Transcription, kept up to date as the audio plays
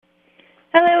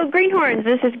Hello, Greenhorns.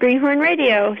 This is Greenhorn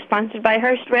Radio, sponsored by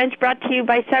Hearst Ranch, brought to you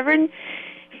by Severn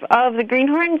of the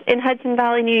Greenhorns in Hudson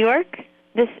Valley, New York.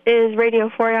 This is radio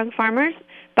for young farmers,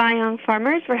 by young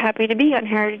farmers. We're happy to be on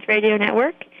Heritage Radio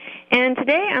Network. And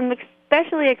today I'm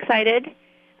especially excited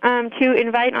to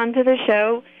invite onto the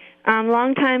show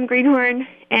longtime Greenhorn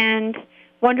and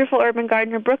wonderful urban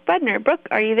gardener Brooke Budner. Brooke,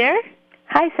 are you there?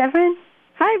 Hi, Severn.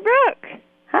 Hi, Brooke.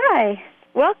 Hi.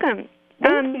 Welcome.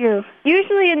 Thank you.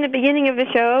 Usually in the beginning of the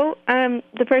show,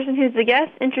 the person who's the guest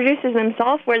introduces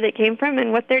themselves, where they came from,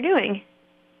 and what they're doing.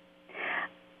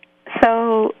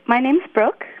 So my name's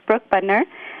Brooke Budner,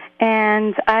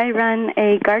 and I run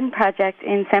a garden project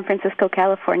in San Francisco,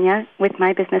 California with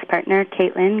my business partner,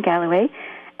 Caitlin Galloway,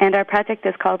 and our project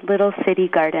is called Little City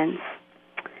Gardens.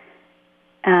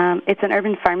 It's an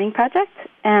urban farming project,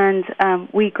 and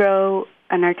we grow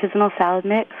an artisanal salad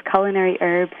mix, culinary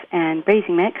herbs, and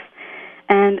braising mix.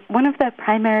 And one of the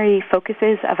primary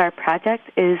focuses of our project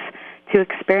is to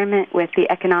experiment with the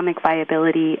economic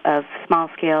viability of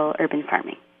small-scale urban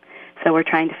farming. So we're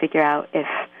trying to figure out if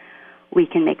we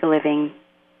can make a living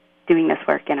doing this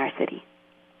work in our city.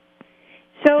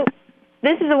 So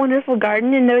this is a wonderful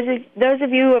garden, and those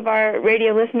of you of our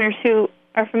radio listeners who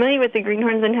are familiar with the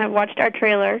Greenhorns and have watched our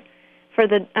trailer for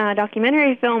the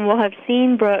documentary film will have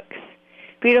seen Brooke's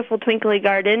beautiful twinkly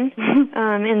garden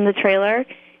in the trailer.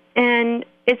 And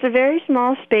it's a very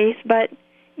small space, but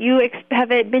you have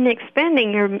been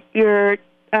expanding your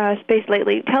space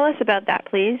lately. Tell us about that,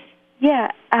 please.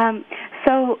 Yeah.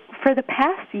 So for the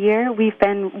past year, we've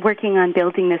been working on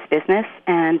building this business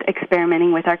and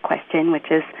experimenting with our question,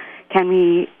 which is, can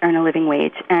we earn a living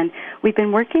wage? And we've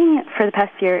been working for the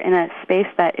past year in a space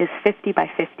that is 50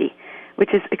 by 50,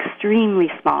 which is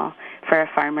extremely small for a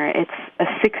farmer. It's a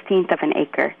 1/16 of an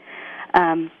acre.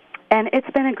 And it's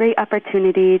been a great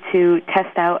opportunity to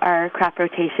test out our crop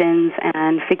rotations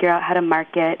and figure out how to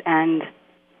market and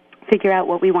figure out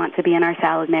what we want to be in our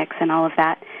salad mix and all of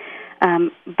that.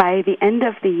 By the end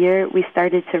of the year, we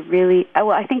started to really,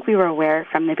 I think we were aware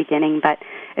from the beginning, but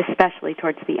especially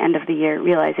towards the end of the year,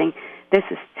 realizing this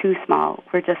is too small.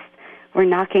 We're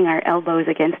knocking our elbows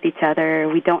against each other.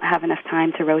 We don't have enough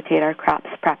time to rotate our crops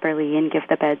properly and give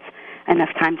the beds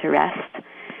enough time to rest.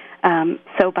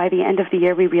 So by the end of the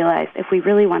year, we realized if we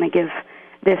really want to give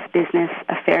this business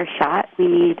a fair shot, we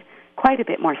need quite a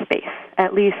bit more space,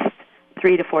 at least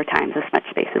 3 to 4 times as much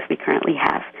space as we currently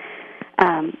have.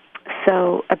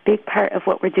 So a big part of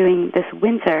what we're doing this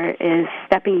winter is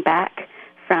stepping back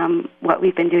from what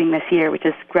we've been doing this year, which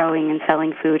is growing and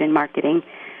selling food and marketing,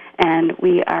 and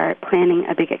we are planning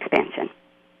a big expansion.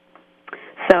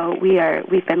 So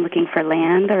we've been looking for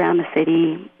land around the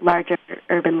city, larger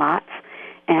urban lots,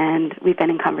 and we've been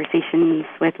in conversations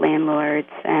with landlords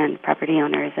and property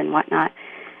owners and whatnot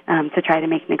to try to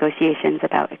make negotiations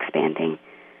about expanding.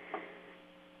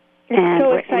 It's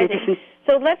so exciting.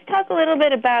 So let's talk a little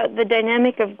bit about the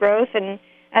dynamic of growth, and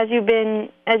as you've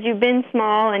been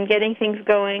small and getting things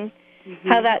going,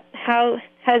 how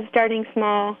has starting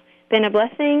small been a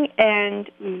blessing, and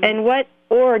what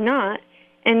or not,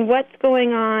 and what's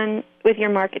going on with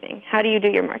your marketing? How do you do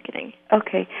your marketing?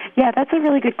 Okay. Yeah, that's a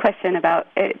really good question about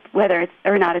whether it's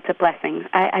or not it's a blessing.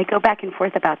 I go back and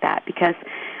forth about that because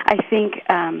I think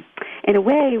in a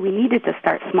way we needed to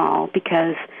start small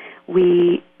because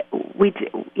we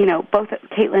both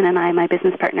Caitlin and I, my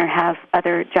business partner, have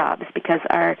other jobs because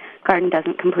our garden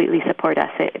doesn't completely support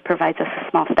us. It provides us a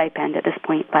small stipend at this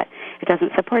point, but it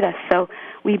doesn't support us. So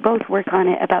we both work on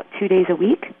it about 2 days a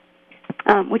week,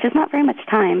 which is not very much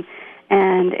time,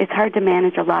 and it's hard to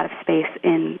manage a lot of space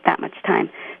in that much time.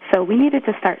 So we needed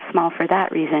to start small for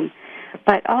that reason.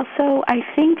 But also, I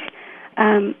think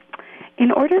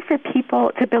in order for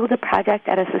people to build a project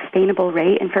at a sustainable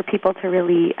rate and for people to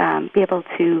really be able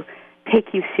to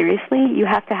take you seriously, you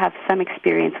have to have some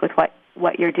experience with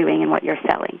what you're doing and what you're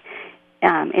selling,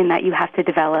 in that you have to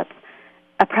develop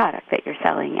a product that you're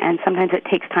selling. And sometimes it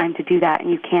takes time to do that,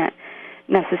 and you can't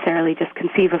necessarily just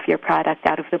conceive of your product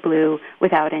out of the blue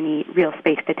without any real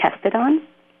space to test it on.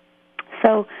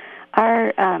 So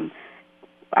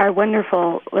our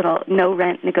wonderful little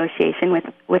no-rent negotiation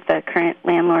with the current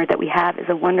landlord that we have is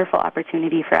a wonderful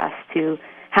opportunity for us to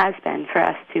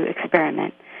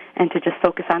experiment and to just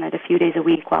focus on it a few days a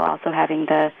week while also having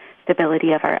the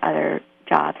stability of our other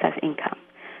jobs as income.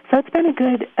 So it's been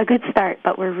a good start,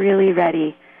 but we're really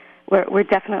ready. We're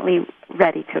definitely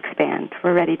ready to expand.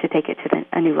 We're ready to take it to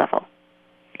a new level.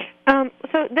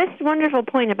 So this wonderful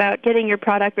point about getting your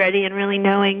product ready and really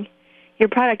knowing your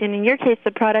product, and in your case,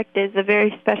 the product is a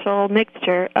very special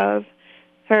mixture of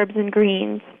herbs and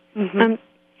greens. Mm-hmm.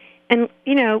 And,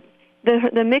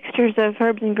 the mixtures of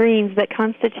herbs and greens that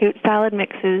constitute salad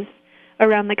mixes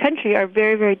around the country are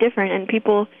very, very different, and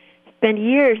people spend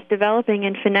years developing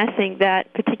and finessing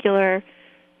that particular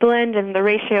blend and the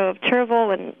ratio of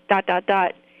chervil and ...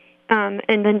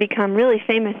 and then become really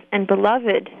famous and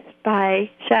beloved by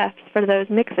chefs for those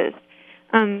mixes.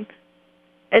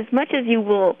 As much as you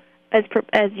will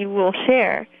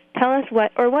share, tell us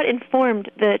what informed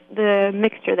the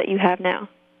mixture that you have now.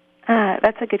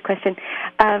 That's a good question.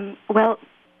 Well,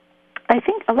 I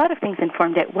think a lot of things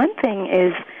informed it. One thing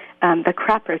is the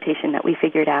crop rotation that we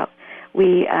figured out.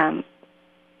 We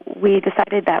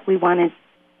decided that we wanted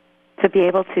to be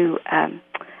able to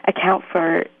account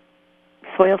for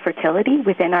soil fertility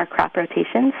within our crop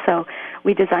rotations. So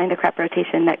we designed a crop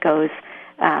rotation that goes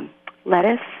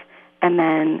lettuce and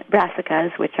then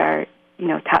brassicas, which are,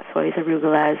 tatsois,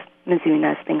 arugulas,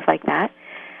 mizunas, things like that,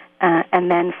 and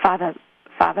then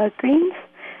fava greens,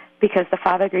 because the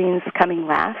fava greens coming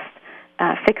last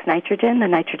fix nitrogen, the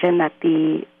nitrogen that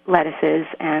the lettuces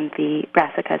and the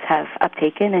brassicas have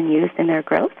uptaken and used in their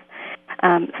growth.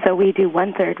 So we do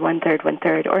 1/3, 1/3,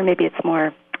 1/3, or maybe it's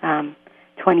more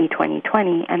 20, 20,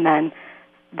 20, and then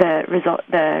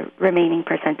the remaining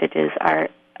percentages are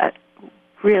a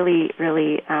really,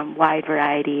 really wide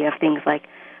variety of things like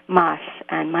mosh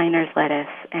and miner's lettuce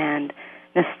and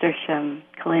nasturtium,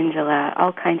 calendula,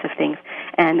 all kinds of things.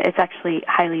 And it's actually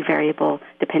highly variable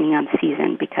depending on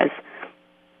season because,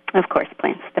 of course,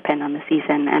 plants depend on the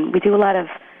season. And we do a lot of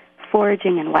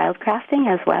foraging and wildcrafting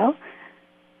as well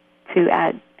to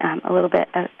add a little bit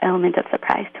of element of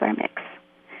surprise to our mix.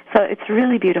 So it's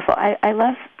really beautiful. I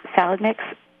love salad mix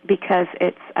because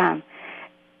it's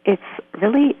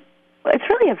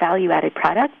really a value-added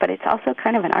product, but it's also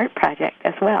kind of an art project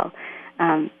as well.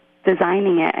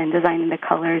 Designing it and designing the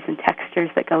colors and textures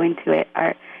that go into it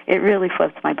it really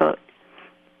floats my boat.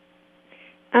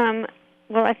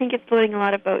 Well, I think it's floating a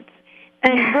lot of boats.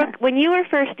 And Brooke, when you were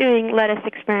first doing lettuce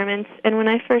experiments, and when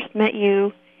I first met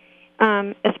you,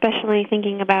 especially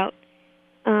thinking about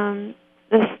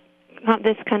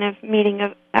this kind of meeting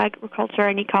of agriculture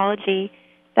and ecology,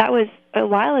 that was a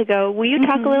while ago. Will you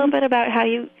talk a little bit about how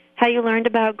you learned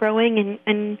about growing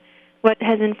and what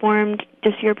has informed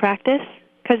just your practice?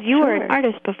 Because you were an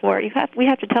artist before. We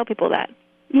have to tell people that.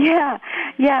 Yeah.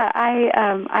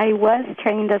 I was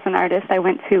trained as an artist. I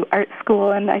went to art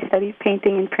school and I studied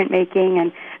painting and printmaking,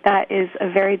 and that is a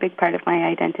very big part of my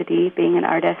identity, being an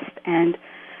artist. And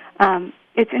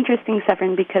it's interesting,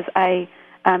 Severin, because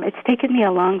it's taken me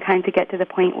a long time to get to the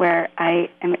point where I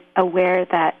am aware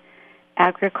that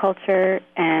agriculture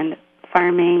and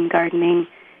farming, gardening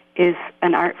is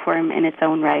an art form in its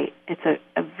own right. It's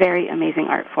a very amazing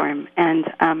art form. And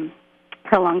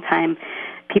for a long time,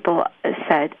 people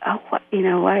said,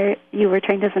 why you were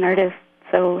trained as an artist,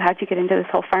 so how'd you get into this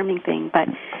whole farming thing? But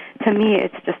to me,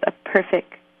 it's just a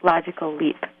perfect logical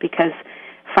leap, because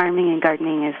farming and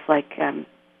gardening is like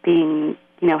being,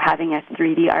 having a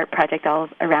 3D art project all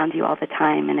around you all the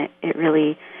time, and it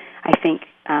really, I think,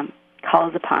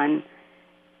 calls upon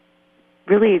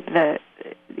really the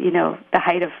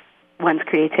height of one's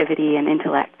creativity and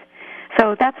intellect.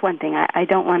 So that's one thing. I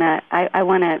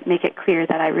want to make it clear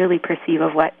that I really perceive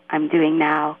of what I'm doing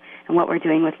now and what we're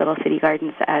doing with Little City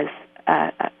Gardens as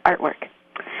artwork.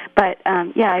 But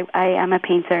I am a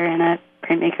painter and a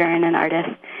printmaker and an artist.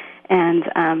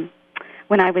 And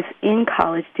when I was in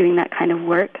college doing that kind of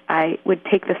work, I would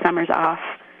take the summers off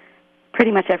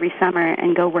pretty much every summer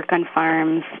and go work on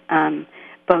farms,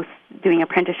 both doing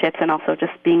apprenticeships and also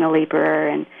just being a laborer.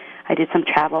 And I did some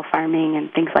travel farming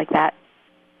and things like that.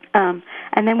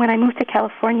 And then when I moved to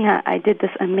California, I did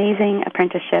this amazing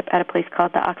apprenticeship at a place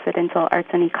called the Occidental Arts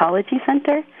and Ecology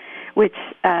Center, which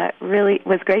really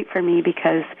was great for me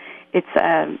because it's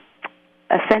a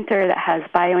center that has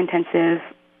bio-intensive,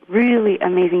 really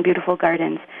amazing, beautiful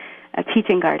gardens,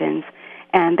 teaching gardens,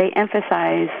 and they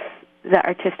emphasize the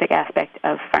artistic aspect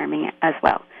of farming as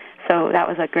well. So that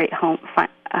was a great home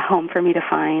for me to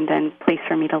find and place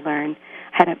for me to learn.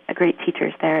 I had a great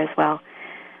teachers there as well.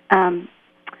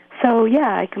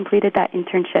 I completed that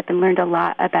internship and learned a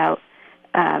lot about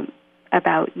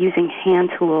using hand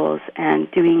tools and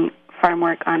doing farm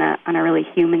work on a really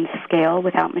human scale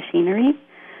without machinery,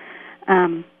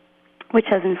 which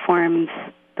has informed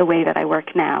the way that I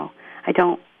work now. I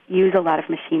don't use a lot of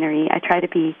machinery. I try to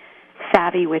be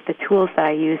savvy with the tools that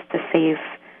I use to save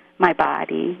my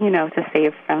body, to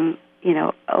save from,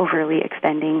 overly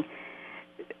extending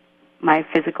my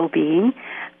physical being.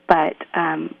 But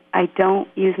I don't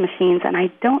use machines, and I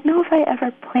don't know if I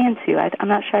ever plan to. I'm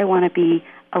not sure I want to be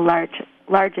a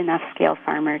large enough scale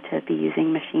farmer to be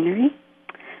using machinery.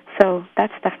 So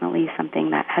that's definitely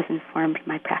something that has informed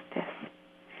my practice.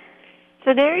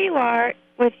 So there you are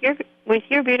with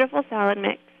your beautiful salad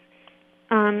mix,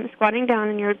 squatting down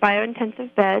in your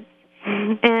biointensive beds,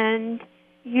 and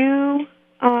you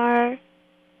are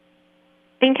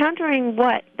encountering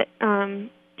what?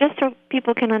 Just so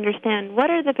people can understand,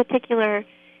 what are the particular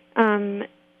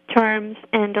charms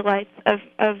and delights of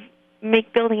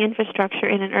building infrastructure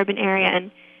in an urban area? And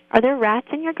are there rats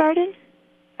in your garden?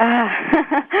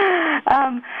 I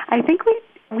think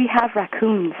we have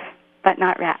raccoons, but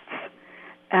not rats.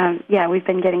 We've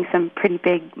been getting some pretty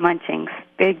big munchings,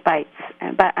 big bites,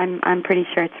 but I'm pretty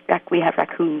sure we have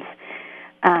raccoons.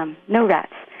 No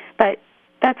rats. But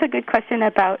that's a good question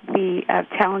about the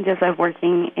challenges of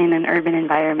working in an urban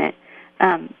environment.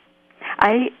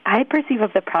 I perceive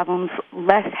of the problems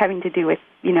less having to do with,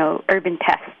 urban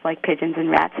pests like pigeons and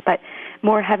rats, but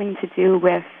more having to do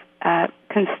with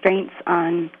constraints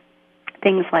on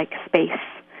things like space.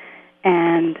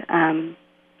 And,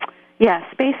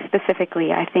 space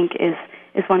specifically, I think, is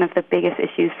one of the biggest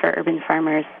issues for urban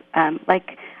farmers.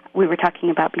 Like we were talking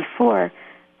about before,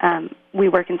 we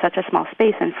work in such a small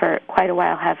space and for quite a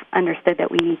while have understood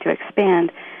that we need to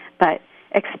expand, but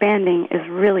expanding is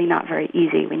really not very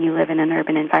easy when you live in an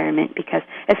urban environment, because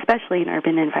especially an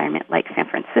urban environment like San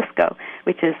Francisco,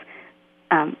 which is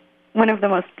one of the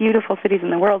most beautiful cities in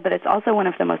the world, but it's also one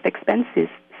of the most expensive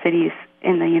cities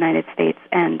in the United States,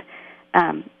 and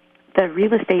the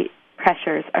real estate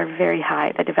pressures are very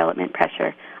high. The development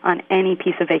pressure on any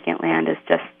piece of vacant land is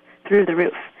just through the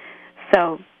roof.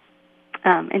 So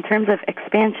in terms of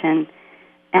expansion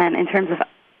and in terms of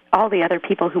all the other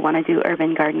people who want to do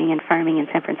urban gardening and farming in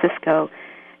San Francisco,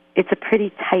 it's a pretty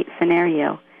tight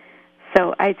scenario.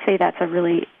 So I'd say that's a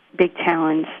really big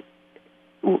challenge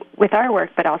with our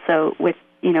work, but also with,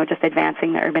 just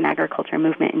advancing the urban agriculture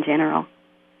movement in general.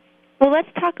 Well,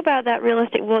 let's talk about that real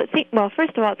estate. Well,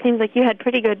 first of all, it seems like you had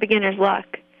pretty good beginner's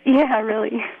luck. Yeah,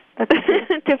 really. That's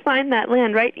to find that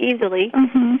land right easily.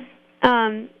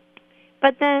 Mm-hmm.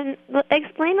 But then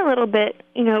explain a little bit,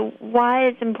 why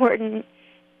it's important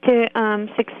to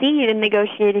succeed in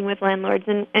negotiating with landlords,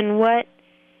 and what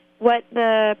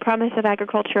the promise of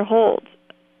agriculture holds,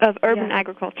 of urban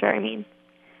agriculture, I mean.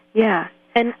 Yeah.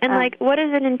 And what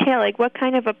does it entail? Like, what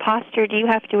kind of a posture do you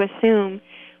have to assume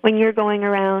when you're going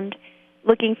around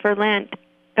looking for land?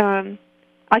 I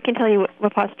can tell you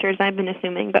what postures I've been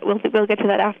assuming, but we'll get to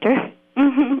that after.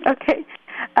 Mm-hmm. Okay.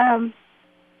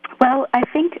 Well, I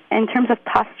think in terms of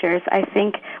postures, I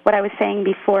think what I was saying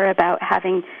before about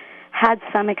having had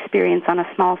some experience on a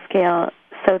small scale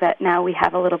so that now we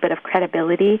have a little bit of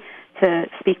credibility to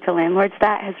speak to landlords,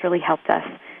 that has really helped us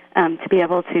to be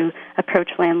able to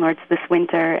approach landlords this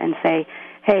winter and say,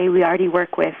 hey, we already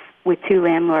work with 2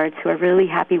 landlords who are really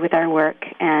happy with our work,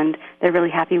 and they're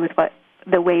really happy with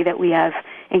the way that we have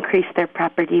increased their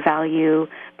property value,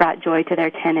 brought joy to their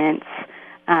tenants,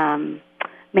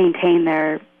 maintained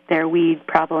their weed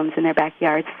problems in their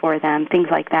backyards for them, things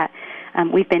like that.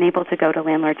 We've been able to go to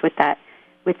landlords with that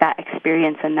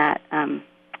experience and that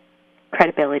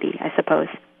credibility, I suppose.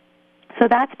 So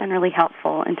that's been really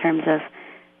helpful in terms of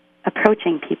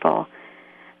approaching people.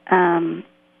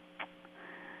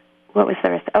 What was the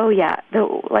rest? Oh, yeah.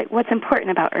 What's important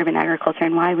about urban agriculture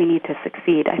and why we need to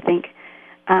succeed. I think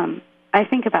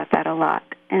about that a lot,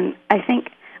 and I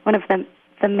think one of the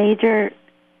major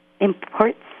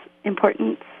importances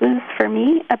for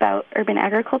me about urban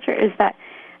agriculture is that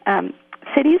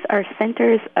cities are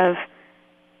centers of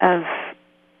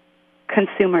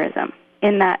consumerism,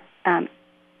 in that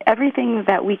everything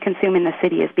that we consume in the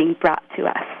city is being brought to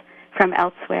us from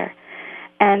elsewhere.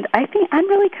 And I think I'm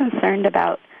really concerned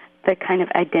about the kind of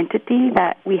identity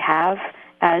that we have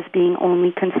as being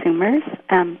only consumers.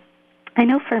 I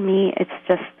know for me it's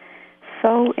just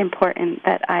so important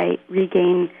that I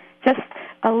regain just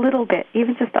a little bit,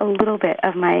 even just a little bit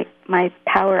of my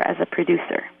power as a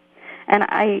producer. And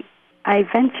I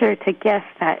venture to guess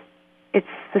that it's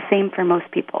the same for most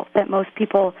people, that most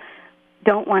people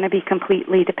don't want to be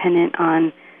completely dependent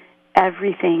on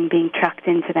everything being trucked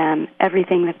into them,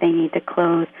 everything that they need to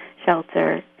clothe,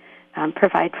 shelter,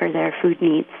 provide for their food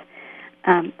needs.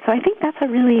 So I think that's a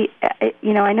really,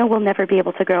 I know we'll never be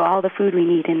able to grow all the food we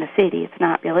need in the city. It's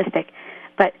not realistic.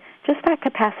 But just that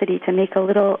capacity to make a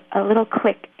little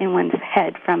click in one's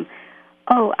head from,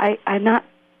 I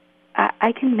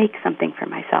can make something for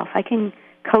myself. I can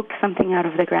coax something out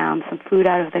of the ground, some food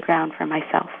out of the ground for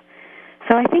myself.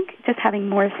 So I think just having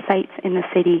more sites in the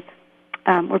city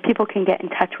where people can get in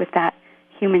touch with that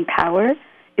human power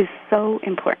is so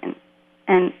important.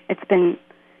 And it's been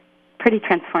pretty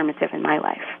transformative in my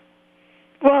life.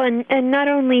 Well, and not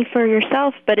only for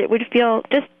yourself, but it would feel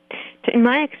just, in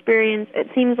my experience, it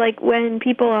seems like when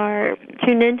people are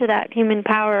tuned into that human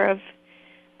power of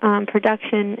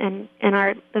production and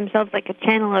are themselves like a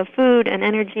channel of food and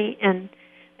energy and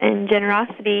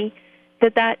generosity,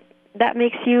 that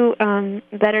makes you a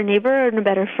better neighbor and a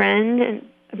better friend and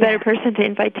a better person to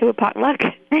invite to a potluck.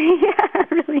 Yeah,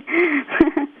 really.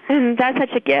 And that's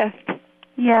such a gift.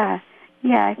 Yeah,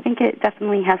 I think it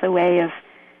definitely has a way of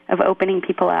opening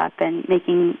people up and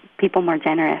making people more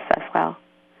generous as well.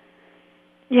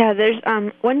 Yeah, there's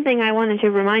one thing I wanted to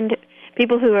remind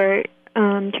people who are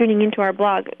tuning into our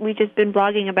blog. We've just been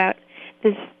blogging about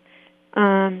this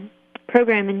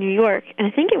program in New York, and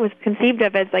I think it was conceived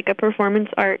of as like a performance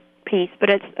art piece, but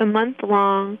it's a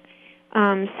month-long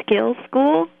skill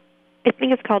school. I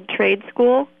think it's called Trade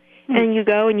School, and you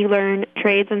go and you learn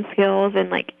trades and skills and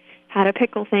like how to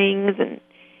pickle things and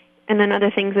then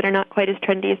other things that are not quite as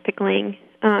trendy as pickling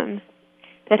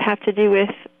that have to do with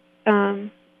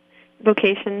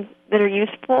vocations that are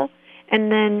useful.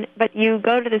 And then, but you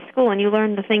go to the school and you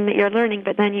learn the thing that you're learning,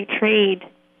 but then you trade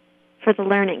for the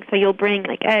learning. So you'll bring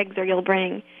like eggs, or you'll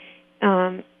bring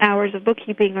hours of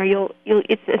bookkeeping, or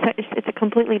it's a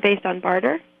completely based on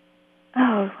barter.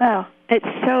 Oh, wow. It's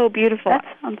so beautiful. That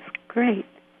sounds great.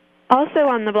 Also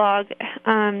on the blog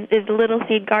is the Little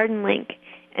Seed Garden link,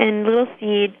 and Little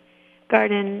Seed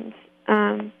Gardens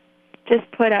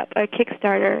just put up a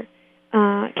Kickstarter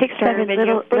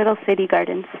video. Little City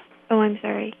Gardens. Oh, I'm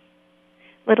sorry.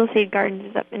 Little Seed Gardens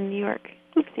is up in New York.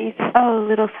 Oopsies. Oh,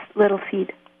 Little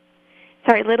Seed.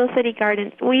 Sorry, Little City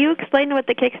Gardens. Will you explain what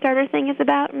the Kickstarter thing is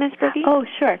about, Ms. Brookie? Oh,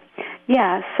 sure.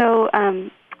 Yeah, so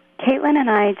Caitlin and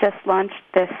I just launched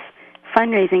this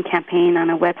fundraising campaign on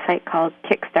a website called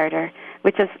Kickstarter,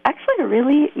 which is actually a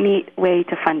really neat way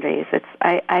to fundraise.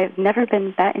 I've never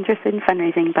been that interested in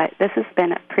fundraising, but this has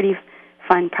been a pretty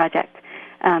fun project.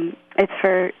 It's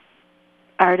for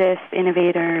artists,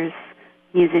 innovators,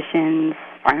 musicians,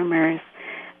 farmers,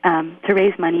 to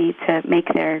raise money to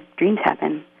make their dreams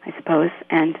happen, I suppose.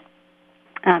 And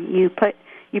you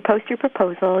post your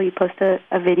proposal, you post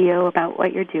a video about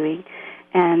what you're doing,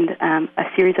 and a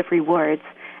series of rewards,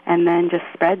 and then just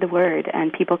spread the word,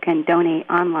 and people can donate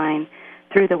online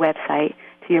through the website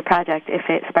to your project if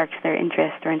it sparks their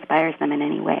interest or inspires them in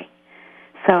any way.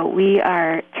 So we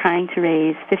are trying to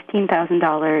raise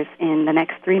 $15,000 in the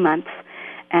next 3 months,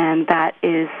 and that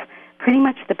is pretty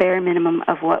much the bare minimum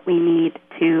of what we need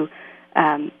to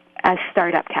as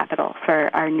startup capital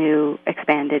for our new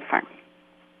expanded farm.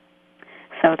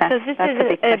 So that's this that's is a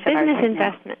big a push of ours business right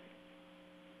investment. Now.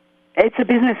 It's a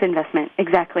business investment,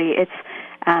 exactly. It's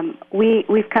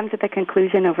we've come to the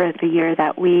conclusion over the year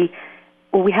that we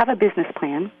have a business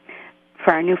plan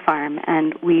for our new farm,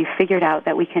 and we figured out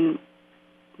that we can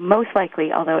most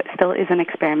likely, although it still is an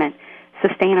experiment,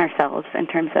 sustain ourselves in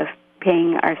terms of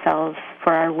paying ourselves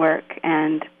for our work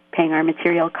and paying our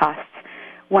material costs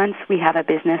once we have a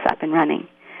business up and running.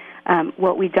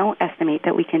 What we don't estimate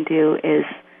that we can do is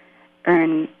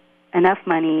earn enough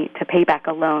money to pay back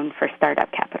a loan for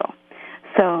startup capital.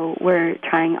 So we're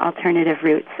trying alternative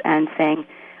routes and saying,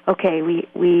 okay,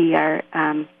 we're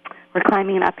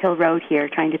climbing an uphill road here,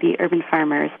 trying to be urban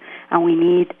farmers, and we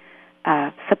need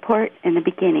support in the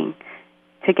beginning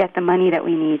to get the money that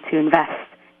we need to invest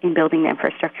in building the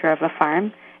infrastructure of a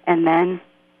farm, and then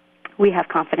we have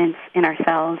confidence in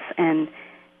ourselves and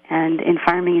in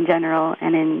farming in general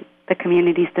and in the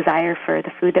community's desire for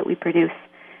the food that we produce,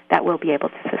 that we'll be able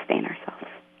to sustain ourselves.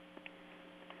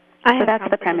 So that's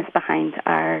the premise behind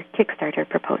our Kickstarter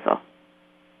proposal.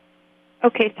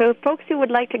 Okay, so folks who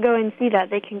would like to go and see that,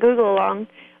 they can Google along,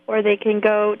 or they can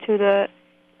go to the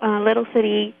Little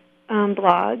City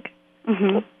blog.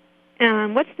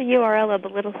 Mm-hmm. What's the URL of the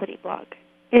Little City blog?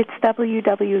 It's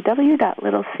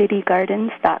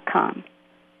www.littlecitygardens.com.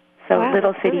 So wow,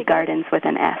 Little City really Gardens with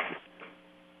an S.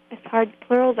 It's hard.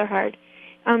 Plurals are hard.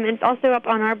 It's also up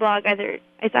on our blog.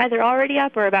 It's either already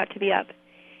up or about to be up,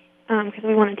 because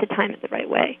we wanted to time it the right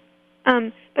way.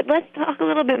 But let's talk a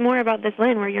little bit more about this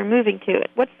land where you're moving to.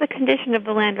 What's the condition of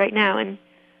the land right now, and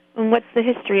what's the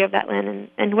history of that land,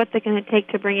 and what's it going to take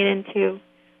to bring it into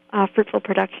fruitful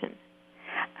production?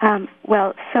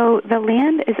 Well, so the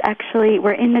land is actually,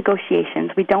 we're in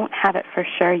negotiations. We don't have it for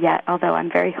sure yet, although I'm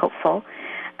very hopeful.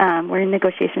 We're in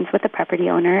negotiations with the property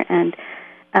owner, and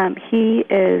he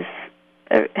has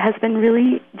been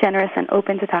really generous and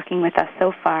open to talking with us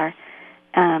so far.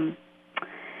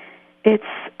 It's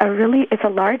a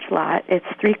large lot. It's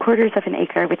 3/4 of an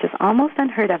acre, which is almost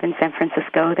unheard of in San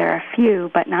Francisco. There are a few,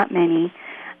 but not many.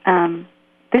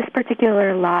 This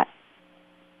particular lot,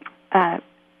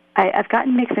 I've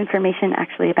gotten mixed information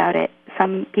actually about it.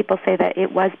 some people say that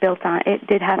it was built on, it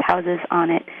did have houses on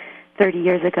it 30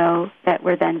 years ago that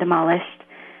were then demolished.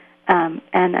 And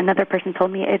another person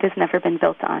told me it has never been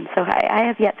built on. So I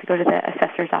have yet to go to the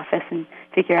assessor's office and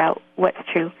figure out what's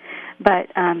true. But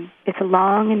it's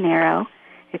long and narrow.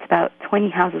 It's about 20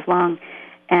 houses long,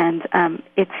 and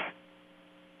it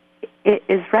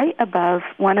is right above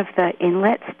one of the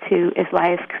inlets to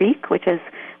Islias Creek, which is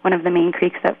one of the main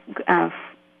creeks that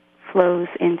flows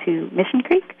into Mission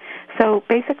Creek. So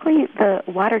basically the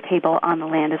water table on the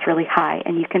land is really high,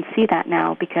 and you can see that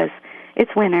now because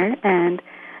it's winter, and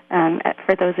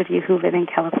for those of you who live in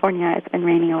California, it's been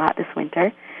raining a lot this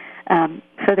winter.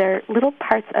 So there are little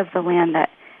parts of the land that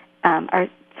are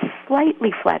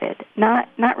slightly flooded, not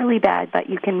really bad, but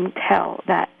you can tell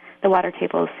that the water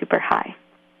table is super high.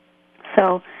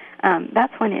 So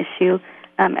that's one issue.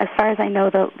 As far as I know,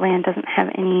 the land doesn't have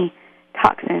any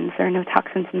toxins. There are no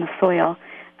toxins in the soil.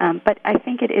 But I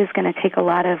think it is going to take a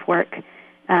lot of work,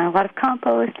 a lot of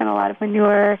compost and a lot of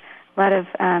manure, a lot of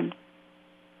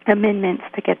amendments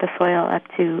to get the soil up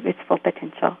to its full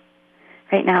potential.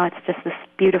 Right now it's just this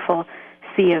beautiful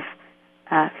sea of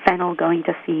fennel going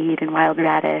to seed and wild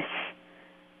radish.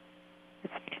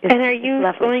 And are you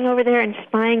lovely. Going over there and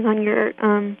spying on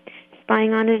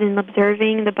it and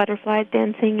observing the butterflies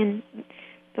dancing and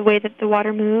the way that the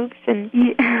water moves? And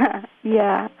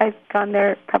yeah, I've gone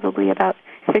there probably about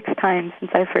 6 times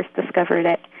since I first discovered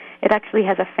it. It actually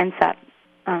has a fence up,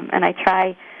 and I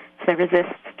try to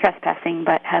resist trespassing,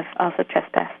 but have also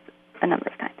trespassed a number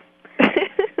of times.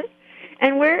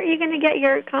 And where are you going to get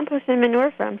your compost and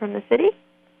manure from? From the city?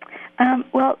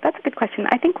 Well, that's a good question.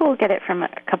 I think we'll get it from a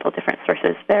couple of different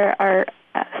sources. There are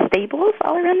stables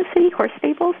all around the city, horse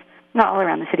stables. Not all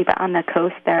around the city, but on the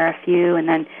coast there are a few, and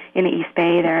then in the East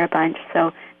Bay there are a bunch.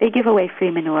 So they give away free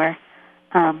manure.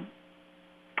 And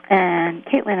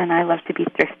Caitlin and I love to be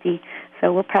thrifty,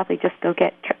 so we'll probably just go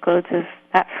get truckloads of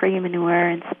that free manure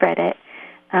and spread it.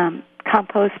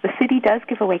 Compost, the city does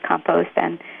give away compost,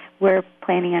 and we're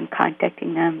planning on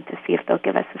contacting them to see if they'll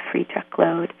give us a free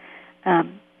truckload.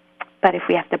 But if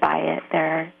we have to buy it,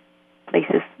 there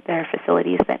are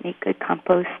facilities that make good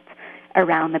compost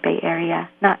around the Bay Area,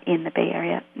 not in the Bay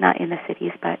Area, not in the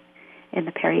cities, but in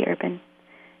the peri-urban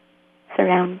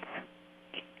surrounds.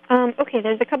 Okay,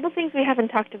 there's a couple things we haven't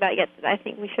talked about yet that I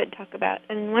think we should talk about.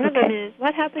 And one of them is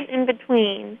what happens in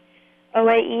between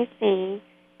OAEC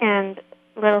and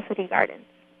Little City Gardens?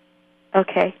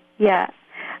 Okay, yeah.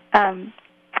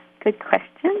 Good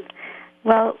question.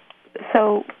 Well,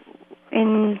 so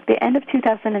in the end of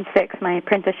 2006, my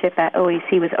apprenticeship at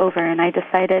OAC was over, and I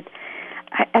decided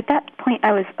at that point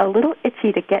I was a little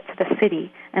itchy to get to the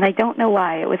city, and I don't know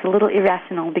why. It was a little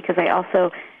irrational because I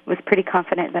also was pretty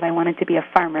confident that I wanted to be a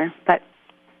farmer, but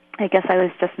I guess I was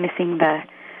just missing the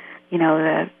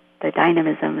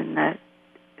dynamism and the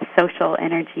social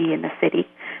energy in the city.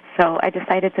 So I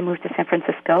decided to move to San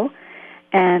Francisco,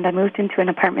 and I moved into an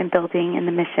apartment building in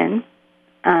the Mission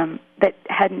that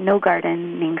had no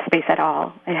gardening space at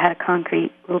all. It had a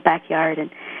concrete little backyard,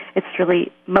 and it's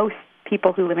really, most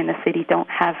people who live in the city don't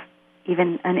have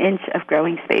even an inch of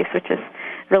growing space, which is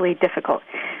really difficult.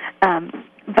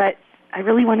 But I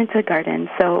really wanted to garden,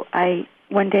 so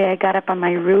one day I got up on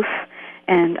my roof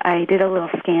and I did a little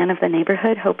scan of the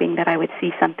neighborhood, hoping that I would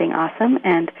see something awesome,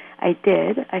 and I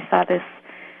did. I saw this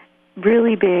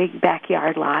really big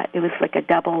backyard lot. It was like a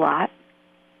double lot,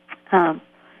 and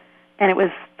it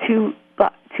was two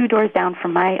doors down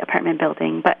from my apartment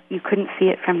building, but you couldn't see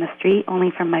it from the street,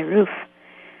 only from my roof.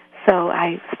 So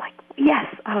I was like, yes,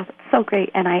 oh, that's so great.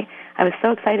 And I was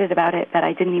so excited about it that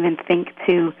I didn't even think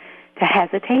to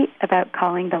hesitate about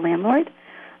calling the landlord.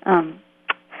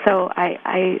 So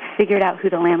I figured out who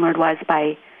the landlord was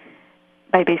by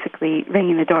basically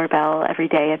ringing the doorbell every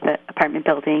day at the apartment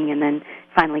building, and then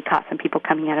finally caught some people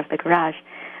coming out of the garage.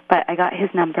 But I got his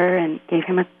number and gave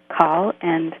him a call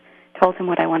and told him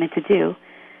what I wanted to do.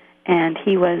 And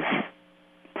he was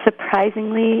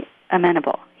surprisingly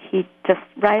amenable. He just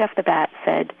right off the bat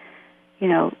said,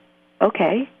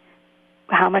 okay,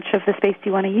 how much of the space do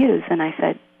you want to use? And I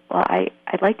said, well,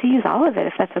 I'd like to use all of it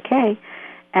if that's okay.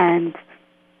 And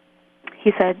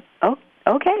he said, oh,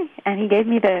 okay. And he gave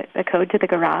me the code to the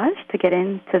garage to get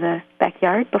into the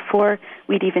backyard before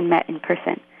we'd even met in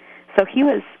person. So he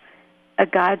was a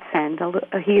godsend.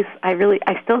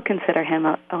 I still consider him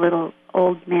a little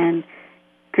old man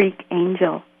Greek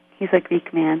angel. He's a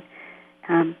Greek man.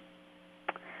 I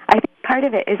think part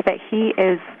of it is that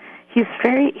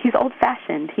he's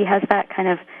old-fashioned. He has that kind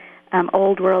of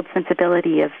old world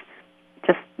sensibility of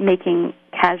just making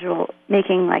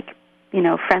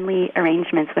friendly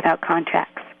arrangements without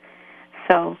contracts.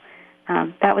 So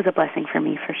that was a blessing for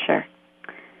me for sure.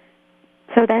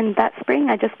 So then that spring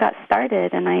I just got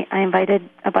started, and I invited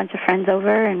a bunch of friends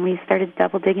over, and we started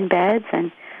double digging beds,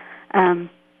 and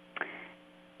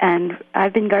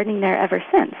I've been gardening there ever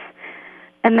since.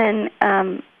 And then,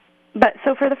 but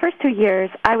so for the first 2 years,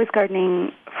 I was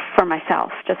gardening for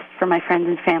myself, just for my friends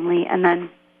and family. And then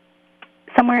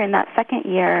somewhere in that second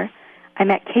year, I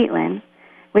met Caitlin,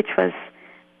 which was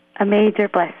a major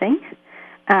blessing.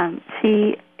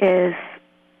 She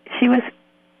was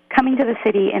coming to the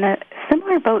city in a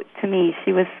similar boat to me.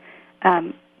 She was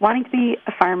wanting to be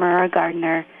a farmer or a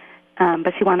gardener,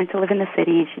 but she wanted to live in the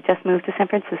city. She just moved to San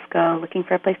Francisco looking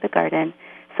for a place to garden.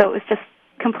 So it was just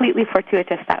completely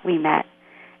fortuitous that we met,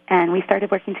 and we started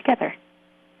working together.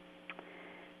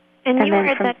 And you then were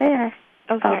at from that... there...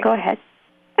 Oh, sorry. Go ahead.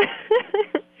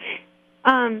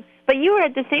 But you were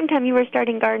at the same time, you were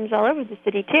starting gardens all over the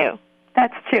city, too.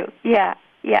 That's true. Yeah.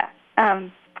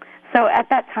 So at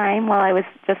that time, while I was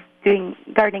just doing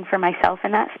gardening for myself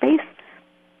in that space,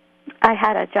 I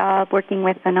had a job working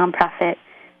with a nonprofit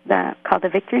called the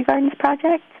Victory Gardens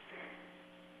Project.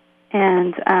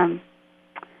 And,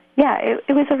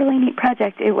 it was a really neat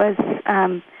project. It was,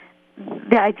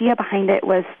 the idea behind it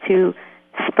was to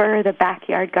spur the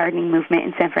backyard gardening movement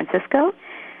in San Francisco.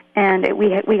 And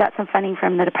we got some funding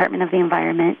from the Department of the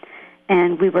Environment,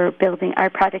 and our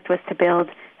project was to build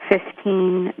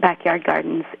 15 backyard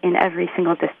gardens in every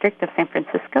single district of San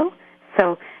Francisco.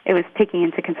 So it was taking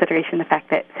into consideration the fact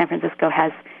that San Francisco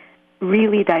has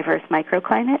really diverse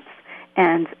microclimates,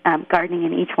 and gardening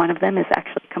in each one of them is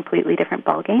actually a completely different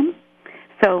ballgame.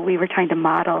 So we were trying to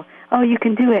model, you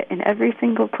can do it in every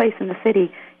single place in the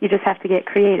city. You just have to get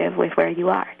creative with where you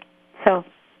are. So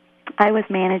I was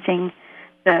managing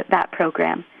that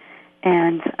program,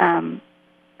 and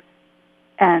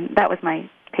that was my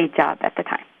paid job at the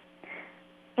time.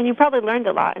 And you probably learned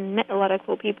a lot and met a lot of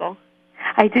cool people.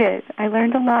 I did. I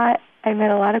learned a lot. I met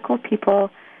a lot of cool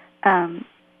people.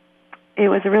 It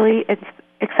was a really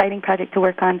exciting project to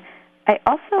work on. I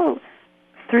also,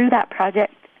 through that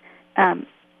project,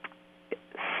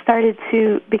 started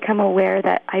to become aware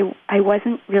that I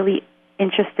wasn't really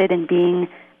interested in being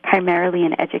primarily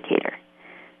an educator,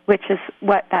 which is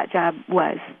what that job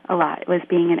was a lot. It was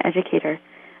being an educator.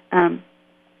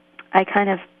 I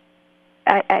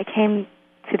came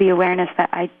to the awareness that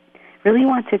I really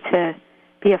wanted to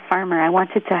be a farmer. I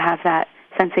wanted to have that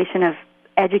sensation of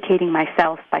educating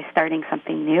myself by starting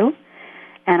something new,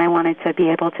 and I wanted to be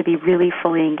able to be really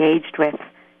fully engaged with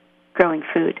growing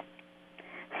food.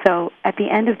 So at the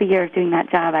end of the year of doing that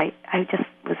job, I just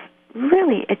was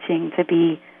really itching to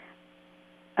be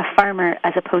a farmer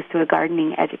as opposed to a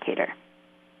gardening educator.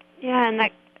 Yeah, and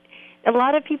a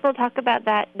lot of people talk about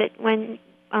that when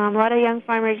a lot of young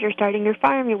farmers, you're starting your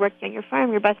farm, you're working on your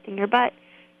farm, you're busting your butt.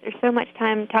 There's so much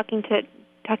time talking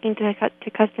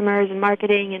to customers and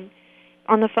marketing and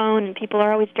on the phone, and people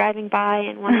are always driving by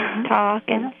and wanting to talk.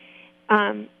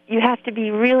 And you have to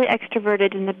be really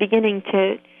extroverted in the beginning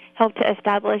to help to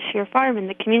establish your farm in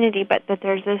the community, but that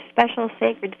there's a special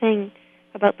sacred thing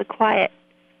about the quiet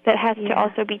that has to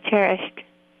also be cherished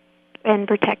and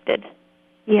protected.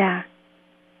 Yeah.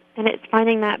 And it's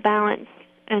finding that balance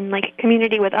and like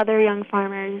community with other young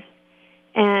farmers,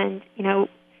 and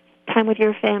time with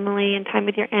your family and time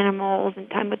with your animals and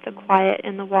time with the quiet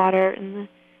and the water and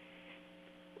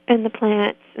the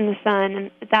plants and the sun.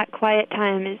 And that quiet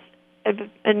time is a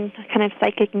kind of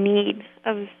psychic need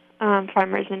of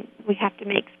farmers, and we have to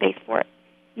make space for it.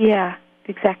 Yeah,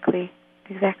 exactly.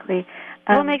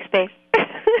 We'll make space.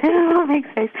 We'll make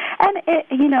space.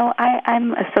 And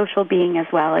I'm a social being as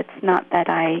well. It's not that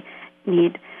I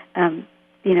need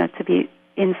to be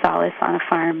in solace on a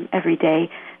farm every day.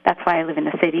 That's why I live in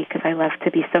the city, because I love to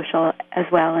be social as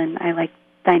well, and I like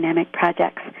dynamic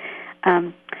projects.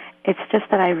 It's just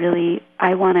that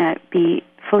I want to be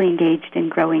fully engaged in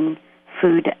growing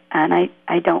food, and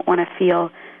I don't want to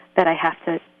feel that I have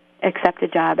to accept a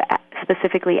job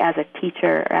specifically as a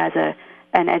teacher or as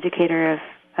an educator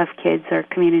of kids or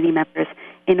community members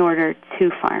in order to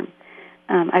farm.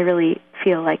 I really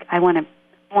feel like I want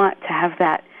to have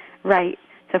that right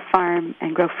to farm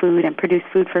and grow food and produce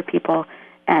food for people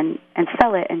and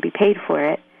sell it and be paid for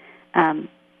it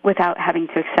without having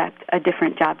to accept a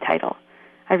different job title.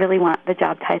 I really want the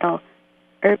job title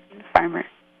urban farmer.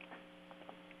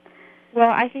 Well,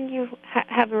 I think you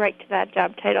have a right to that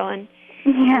job title, and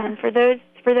for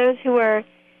those who are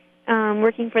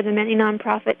working for the many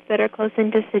nonprofits that are close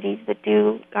into cities that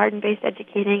do garden-based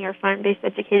educating or farm-based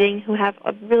educating, who have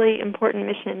a really important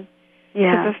mission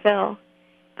to fulfill.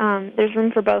 There's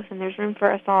room for both, and there's room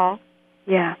for us all.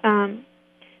 Yeah.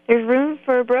 There's room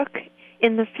for Brooke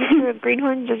in the future of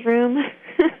Greenhorns' room.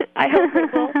 I hope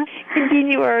that we'll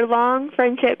continue our long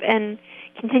friendship and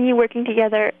continue working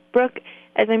together. Brooke,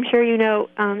 as I'm sure you know,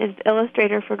 is the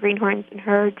illustrator for Greenhorns, and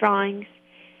her drawings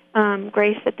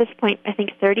grace at this point, I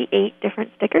think, 38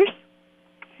 different stickers.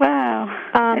 Wow.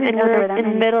 And we're in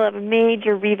the middle of a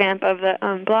major revamp of the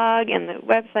blog and the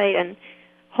website, and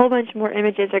a whole bunch more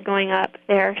images are going up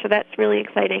there, so that's really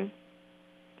exciting.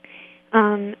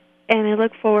 And I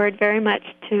look forward very much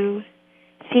to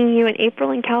seeing you in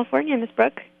April in California, Miss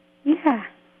Brooke. Yeah.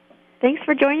 Thanks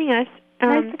for joining us.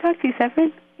 Nice to talk to you,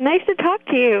 Severin. Nice to talk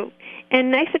to you.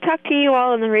 And nice to talk to you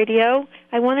all on the radio.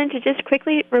 I wanted to just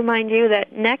quickly remind you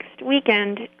that next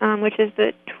weekend, which is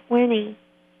the 20,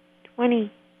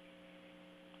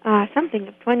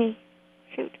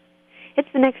 it's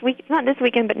the next week. It's not this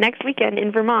weekend, but next weekend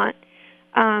in Vermont.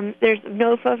 There's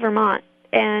NOFA Vermont,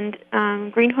 and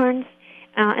Greenhorns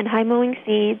and High Mowing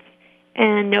Seeds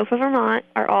and NOFA Vermont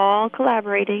are all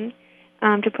collaborating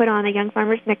to put on a Young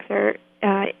Farmers Mixer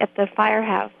at the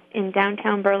Firehouse in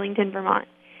downtown Burlington, Vermont.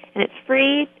 And it's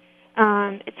free.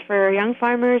 It's for young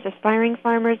farmers, aspiring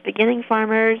farmers, beginning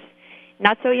farmers,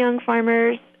 not-so-young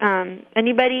farmers,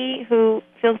 anybody who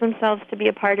feels themselves to be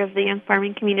a part of the young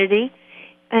farming community.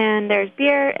 And there's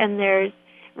beer, and there's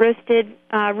roasted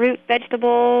root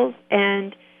vegetables,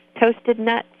 and toasted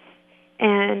nuts,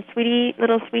 and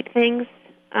little sweet things,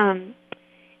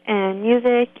 and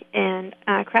music, and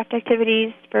craft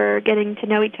activities for getting to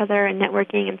know each other and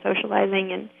networking and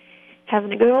socializing and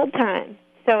having a good old time.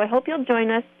 So I hope you'll join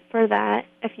us for that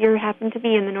if you happen to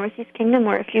be in the Northeast Kingdom,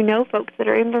 or if you know folks that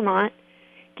are in Vermont.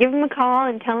 Give them a call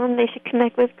and tell them they should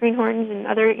connect with Greenhorns and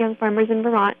other young farmers in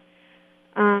Vermont.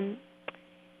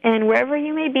 And wherever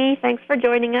you may be, thanks for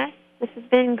joining us. This has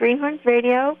been Greenhorns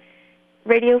Radio,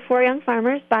 radio for young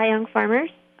farmers, by young farmers.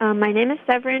 My name is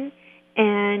Severin,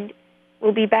 and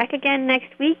we'll be back again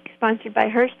next week, sponsored by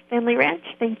Hearst Family Ranch.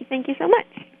 Thank you so much.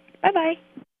 Bye-bye.